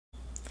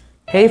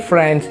Hey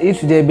friends,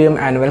 it's JBM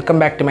and welcome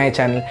back to my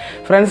channel.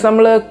 Friends,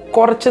 നമ്മൾ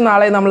കുറച്ച്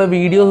നാളായി നമ്മൾ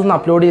വീഡിയോസ് ഒന്നും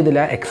അപ്ലോഡ്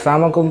ചെയ്തില്ല. എക്സാം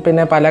ഒക്കെ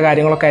പിന്നെ പല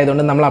കാര്യങ്ങളൊക്കെ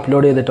ആയതുകൊണ്ട് നമ്മൾ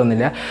അപ്ലോഡ്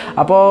ചെയ്തിട്ടൊന്നുമില്ല.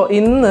 അപ്പോൾ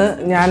ഇന്ന്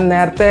ഞാൻ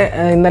നേരത്തെ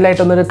ഇന്നലെ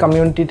ആയിട്ടൊന്നൊരു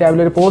കമ്മ്യൂണിറ്റി ടാബിൽ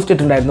ഒരു പോസ്റ്റ്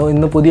ഇട്ടിട്ടുണ്ടായിരുന്നു.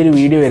 ഇന്ന് പുതിയൊരു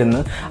വീഡിയോ വരുന്നു.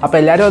 അപ്പോൾ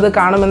എല്ലാവരും അത്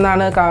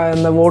കാണുമെന്നാണ്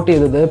വോട്ട്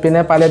ചെയ്തത്.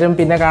 പിന്നെ പലരും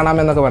പിന്നെ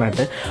കാണാമെന്നൊക്കെ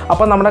പറഞ്ഞിട്ട്.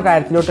 അപ്പോൾ നമ്മുടെ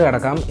കാര്യത്തിലോട്ട്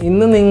കിടക്കാം.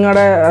 ഇന്ന്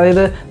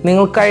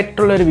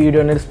നിങ്ങൾക്കായിട്ടുള്ളൊരു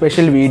വീഡിയോ ആണ്, ഒരു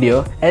സ്പെഷ്യൽ വീഡിയോ.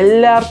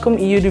 എല്ലാവർക്കും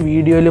ഈ ഒരു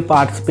വീഡിയോയിൽ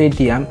പാർട്ടിസിപ്പേറ്റ്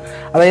ചെയ്യാം.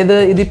 അതായത്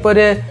ഇതിപ്പോൾ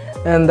ഒരു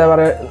എന്താ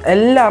പറയുക,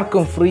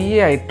 എല്ലാവർക്കും ഫ്രീ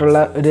ആയിട്ടുള്ള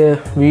ഒരു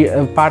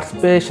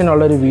പാർട്ടിസിപ്പേഷൻ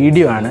ഉള്ളൊരു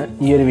വീഡിയോ ആണ്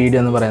ഈ ഒരു വീഡിയോ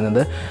എന്ന് പറയുന്നത്.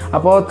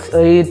 അപ്പോൾ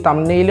ഈ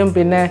തംബ്നെയിലും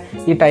പിന്നെ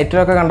ഈ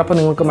ടൈറ്റിലൊക്കെ കണ്ടപ്പോൾ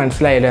നിങ്ങൾക്ക്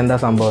മനസ്സിലായല്ലോ എന്താ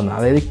സംഭവം എന്ന്.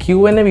 അതായത്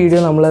QnA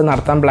വീഡിയോ നമ്മൾ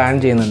നടത്താൻ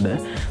പ്ലാൻ ചെയ്യുന്നുണ്ട്.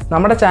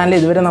 നമ്മുടെ ചാനൽ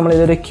ഇതുവരെ നമ്മൾ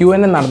ഇതൊരു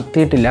QnA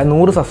നടത്തിയിട്ടില്ല.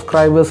 100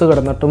 സബ്സ്ക്രൈബേഴ്സ്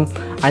കിടന്നിട്ടും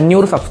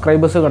 500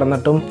 സബ്സ്ക്രൈബേഴ്സ്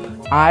കിടന്നിട്ടും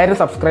 1000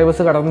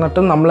 സബ്സ്ക്രൈബേഴ്സ്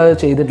കിടന്നിട്ടും നമ്മൾ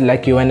ചെയ്തിട്ടില്ല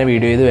QnA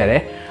വീഡിയോ ഇതുവരെ.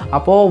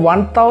 അപ്പോൾ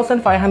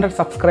 1500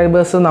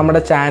 സബ്സ്ക്രൈബേഴ്സ് നമ്മുടെ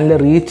ചാനൽ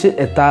റീച്ച്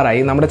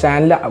എത്താറായി. നമ്മുടെ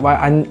ചാനൽ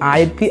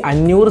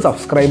 1500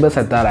 സബ്സ്ക്രൈബേഴ്സ്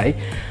എത്താറായി.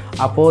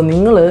 അപ്പോൾ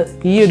നിങ്ങൾ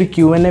ഈ ഒരു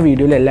QnA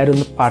വീഡിയോയിൽ എല്ലാവരും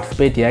ഒന്ന്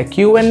പാർട്ടിസിപ്പേറ്റ് ചെയ്യുക.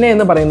 QnA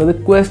എന്ന് പറയുന്നത്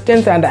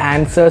ക്വസ്റ്റ്യൻസ് ആൻഡ്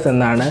ആൻസേഴ്സ്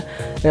എന്നാണ്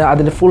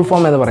അതിൻ്റെ ഫുൾ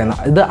ഫോം എന്ന്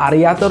പറയുന്നത്. ഇത്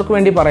അറിയാത്തവർക്ക്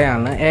വേണ്ടി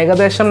പറയാണ്.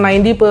 ഏകദേശം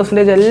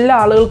 90% എല്ലാ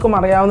ആളുകൾക്കും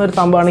അറിയാവുന്ന ഒരു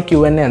സംഭവമാണ്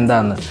QnA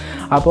എന്താണെന്ന്.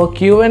 അപ്പോൾ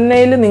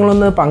QnAയിൽ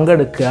നിങ്ങളൊന്ന്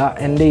പങ്കെടുക്കുക.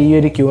 എൻ്റെ ഈ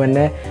ഒരു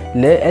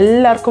QnAയിൽ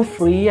എല്ലാവർക്കും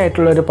ഫ്രീ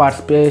ആയിട്ടുള്ളൊരു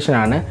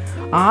പാർട്ടിസിപ്പേഷനാണ്.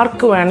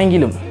 ആർക്ക്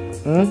വേണമെങ്കിലും,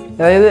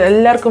 അതായത്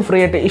എല്ലാവർക്കും ഫ്രീ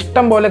ആയിട്ട്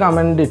ഇഷ്ടം പോലെ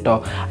കമൻറ്റ് ഇട്ടോ.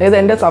 അതായത്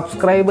എൻ്റെ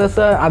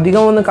സബ്സ്ക്രൈബേഴ്സ്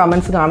അധികം ഒന്നും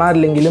കമൻറ്റ്സ്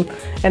കാണാറില്ലെങ്കിലും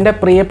എൻ്റെ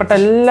പ്രിയപ്പെട്ട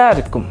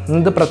എല്ലാവർക്കും,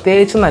 ഇത്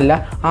പ്രത്യേകിച്ചെന്നല്ല,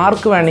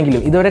 ആർക്ക്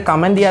വേണമെങ്കിലും, ഇതുവരെ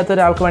കമൻറ്റ് ചെയ്യാത്ത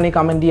ഒരാൾക്ക് വേണമെങ്കിൽ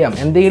കമൻറ്റ് ചെയ്യാം.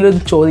 എന്തെങ്കിലും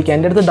ചോദിക്കാം,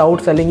 എൻ്റെ അടുത്ത്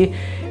ഡൗട്ട്സ് അല്ലെങ്കിൽ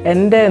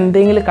എൻ്റെ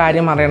എന്തെങ്കിലും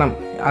കാര്യം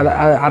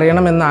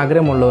അറിയണമെന്ന്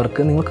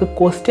ആഗ്രഹമുള്ളവർക്ക് നിങ്ങൾക്ക്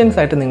ക്വസ്റ്റ്യൻസ്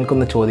ആയിട്ട്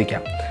നിങ്ങൾക്കൊന്ന്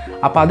ചോദിക്കാം.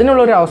 അപ്പോൾ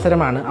അതിനുള്ളൊരു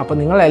അവസരമാണ്. അപ്പോൾ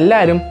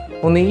നിങ്ങളെല്ലാവരും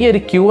ഒന്ന് ഈ ഒരു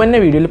QnA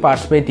വീഡിയോയിൽ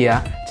പാർട്ടിസിപ്പേറ്റ്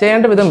ചെയ്യുക.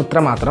 ചെയ്യേണ്ട വിധം ഇത്ര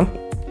മാത്രം.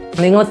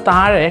 നിങ്ങൾ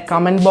താഴെ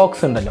കമൻറ്റ്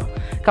ബോക്സ് ഉണ്ടല്ലോ,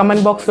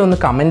 കമൻറ്റ് ബോക്സിൽ ഒന്ന്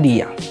കമൻറ്റ്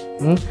ചെയ്യാം.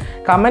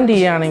 കമൻറ്റ്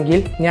ചെയ്യുകയാണെങ്കിൽ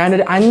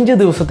ഞാനൊരു 5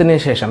 ദിവസത്തിന്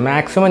ശേഷം,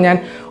 മാക്സിമം ഞാൻ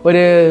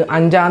ഒരു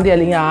 5-ാം തീയതി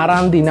അല്ലെങ്കിൽ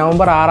 6-ാം തീയതി,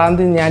 നവംബർ 6-ാം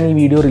തീയതി ഞാൻ ഈ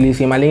വീഡിയോ റിലീസ്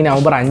ചെയ്യും, അല്ലെങ്കിൽ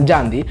നവംബർ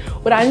 5-ാം തീയതി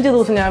ഒരു 5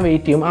 ദിവസം ഞാൻ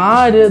വെയിറ്റ് ചെയ്യും. ആ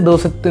ഒരു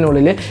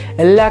ദിവസത്തിനുള്ളിൽ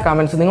എല്ലാ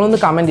കമൻറ്റ്സും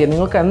നിങ്ങളൊന്ന് കമൻറ്റ് ചെയ്യാം.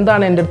 നിങ്ങൾക്ക്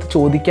എന്താണ് എൻ്റെ അടുത്ത്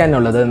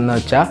ചോദിക്കാനുള്ളത് എന്ന്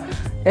വെച്ചാൽ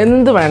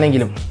എന്ത്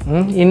വേണമെങ്കിലും,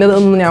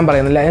 ഇന്നതൊന്നും ഞാൻ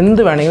പറയുന്നില്ല, എന്ത്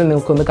വേണമെങ്കിലും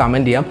നിങ്ങൾക്കൊന്ന്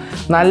കമൻറ്റ് ചെയ്യാം.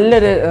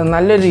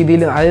 നല്ലൊരു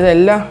രീതിയിൽ, അതായത്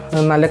എല്ലാം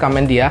നല്ല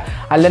കമൻറ്റ് ചെയ്യുക.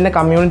 അല്ല തന്നെ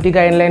community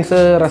guide lines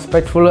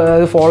respectful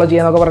follow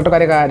ചെയ്യാന്നൊക്കെ പറഞ്ഞിട്ട്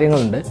കുറേ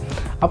കാര്യങ്ങളുണ്ട്.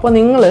 അപ്പോൾ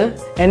നിങ്ങൾ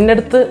എൻ്റെ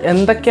അടുത്ത്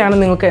എന്തൊക്കെയാണ്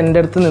നിങ്ങൾക്ക്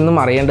എൻ്റെ അടുത്ത് നിന്നും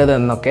അറിയേണ്ടത്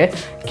എന്നൊക്കെ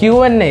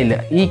QnAയിൽ,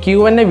 ഈ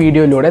QnA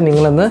വീഡിയോയിലൂടെ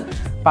നിങ്ങളൊന്ന്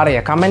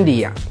പറയുക, കമൻറ്റ്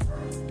ചെയ്യുക.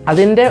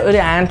 അതിൻ്റെ ഒരു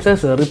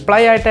ആൻസേഴ്സ് റിപ്ലൈ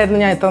ആയിട്ടായിരുന്നു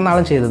ഞാൻ ഇത്ര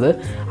നാളും ചെയ്തത്.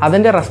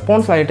 അതിൻ്റെ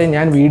റെസ്പോൺസ് ആയിട്ട്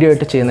ഞാൻ വീഡിയോ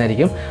ആയിട്ട്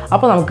ചെയ്യുന്നതായിരിക്കും.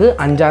 അപ്പോൾ നമുക്ക്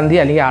 5-ാം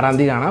തീയതി അല്ലെങ്കിൽ 6-ാം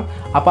തീയതി കാണാം.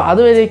 അപ്പോൾ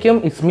അതുവരേക്കും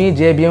it's me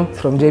JBM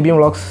from JBM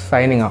vlogs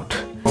signing out.